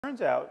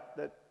Turns out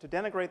that to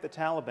denigrate the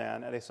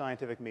Taliban at a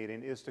scientific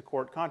meeting is to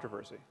court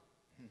controversy.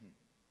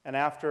 And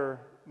after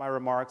my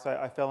remarks,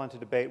 I fell into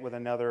debate with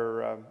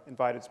another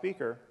invited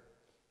speaker,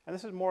 and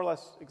this is more or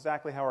less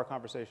exactly how our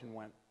conversation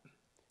went.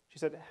 She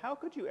said, "How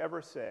could you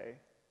ever say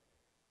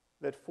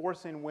that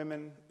forcing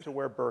women to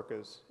wear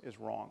burqas is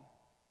wrong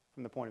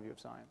from the point of view of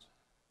science?"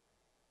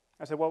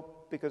 I said,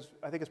 well, because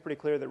I think it's pretty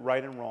clear that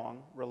right and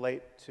wrong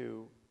relate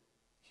to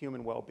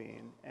human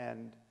well-being,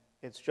 and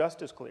it's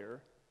just as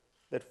clear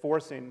that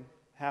forcing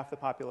half the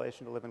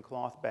population to live in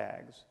cloth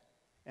bags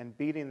and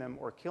beating them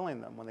or killing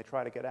them when they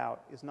try to get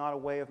out is not a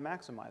way of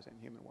maximizing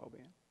human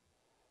well-being.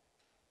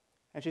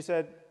 And she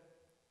said,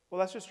 well,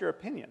 that's just your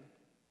opinion.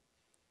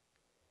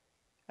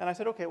 And I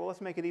said, okay, well,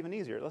 let's make it even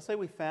easier. Let's say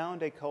we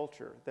found a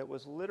culture that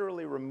was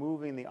literally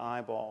removing the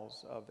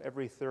eyeballs of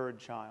every third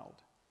child,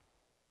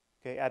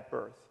 okay, at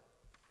birth.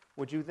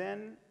 Would you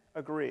then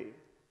agree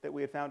that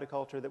we had found a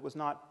culture that was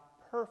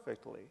not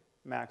perfectly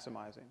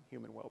maximizing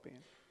human well-being?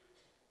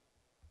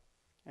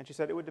 And she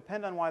said it would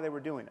depend on why they were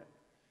doing it.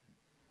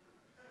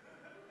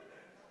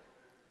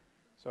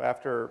 So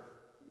after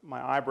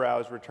my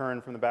eyebrows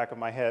returned from the back of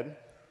my head,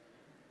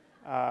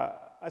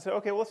 I said,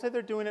 okay, well, let's say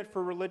they're doing it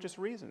for religious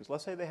reasons.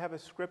 Let's say they have a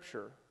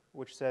scripture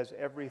which says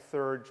every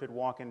third should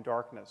walk in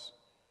darkness,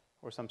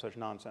 or some such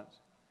nonsense.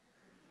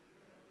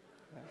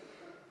 Okay.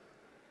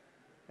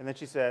 And then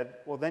she said,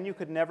 well, then you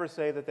could never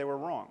say that they were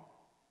wrong.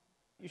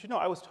 You should know,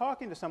 I was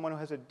talking to someone who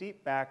has a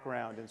deep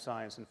background in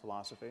science and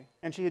philosophy,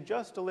 and she had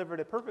just delivered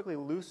a perfectly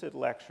lucid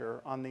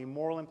lecture on the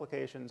moral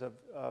implications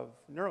of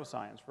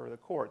neuroscience for the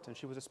courts, and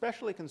she was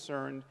especially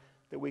concerned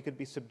that we could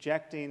be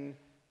subjecting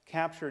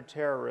captured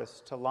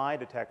terrorists to lie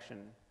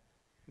detection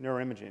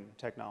neuroimaging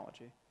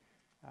technology.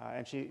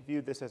 And she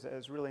viewed this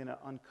as really an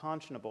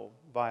unconscionable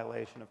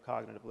violation of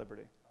cognitive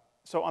liberty.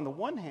 So on the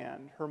one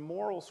hand, her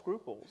moral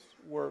scruples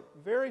were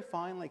very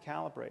finely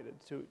calibrated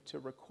to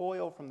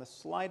recoil from the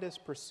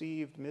slightest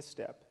perceived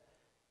misstep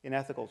in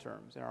ethical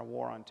terms in our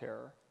war on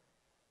terror.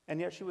 And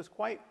yet she was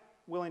quite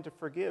willing to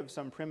forgive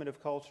some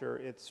primitive culture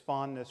its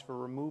fondness for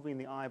removing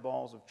the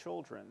eyeballs of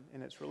children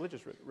in its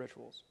religious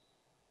rituals.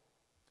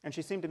 And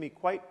she seemed to me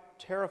quite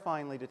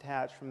terrifyingly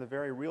detached from the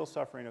very real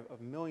suffering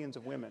of millions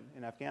of women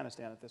in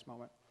Afghanistan at this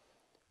moment.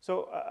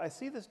 So I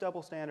see this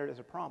double standard as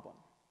a problem.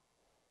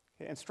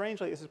 And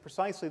strangely, this is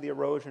precisely the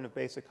erosion of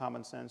basic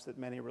common sense that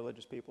many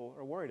religious people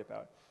are worried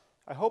about.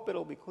 I hope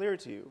it'll be clear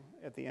to you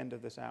at the end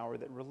of this hour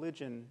that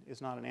religion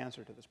is not an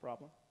answer to this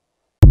problem.